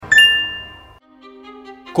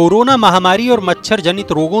Corona महामारी और मच्छर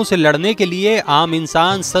जनित रोगों से लड़ने के लिए आम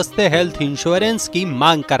इंसान सस्ते हेल्थ इंश्योरेंस की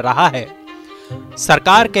मांग कर रहा है।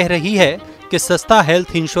 सरकार कह रही है कि सस्ता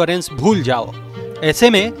हेल्थ इंश्योरेंस भूल जाओ। ऐसे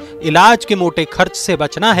में इलाज के मोटे खर्च से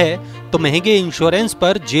बचना है तो महंगे इंश्योरेंस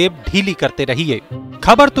पर जेब ढीली करते रहिए।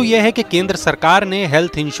 खबर तो यह है कि केंद्र सरकार ने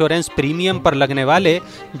हेल्थ इंश्योरेंस प्रीमियम पर लगने वाले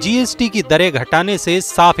जीएसटी की दरें घटाने से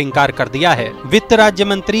साफ इंकार कर दिया है। वित्त राज्य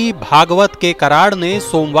मंत्री भागवत के कराड़ ने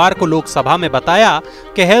सोमवार को लोकसभा में बताया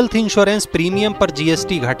कि हेल्थ इंश्योरेंस प्रीमियम पर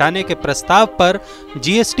जीएसटी घटाने के प्रस्ताव पर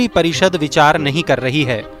जीएसटी परिषद विचार नहीं कर रही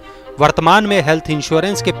है। वर्तमान में हेल्थ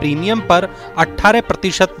इंश्योरेंस के प्रीमियम पर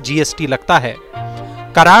 18% जीएसटी लगता है।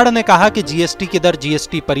 कराड़ ने कहा कि जीएसटी की दर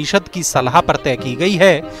जीएसटी परिषद की सलाह पर तय की गई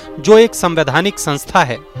है, जो एक संवैधानिक संस्था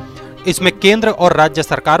है। इसमें केंद्र और राज्य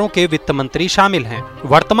सरकारों के वित्त मंत्री शामिल हैं।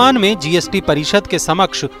 वर्तमान में जीएसटी परिषद के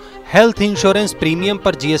समक्ष हेल्थ इंश्योरेंस प्रीमियम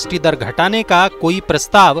पर जीएसटी दर घटाने का कोई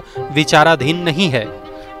प्रस्ताव विचाराधीन नहीं है।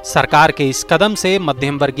 सरकार के इस कदम से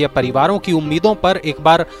मध्यम वर्गीय परिवारों की उम्मीदों पर एक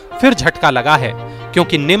बार फिर झटका लगा है,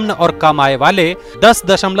 क्योंकि निम्न और कम आय वाले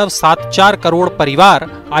 10.74 करोड़ परिवार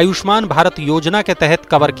आयुष्मान भारत योजना के तहत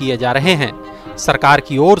कवर किए जा रहे हैं। सरकार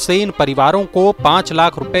की ओर से इन परिवारों को 5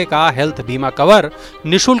 लाख रुपए का हेल्थ बीमा कवर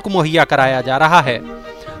निःशुल्क मुहैया कराया जा रहा है।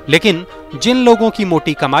 लेकिन जिन लोगों की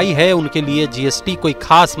मोटी कमाई है उनके लिए जीएसटी कोई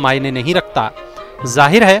खास मायने नहीं रखता।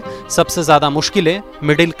 जाहिर है सबसे ज्यादा मुश्किलें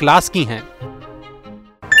मिडिल क्लास की हैं।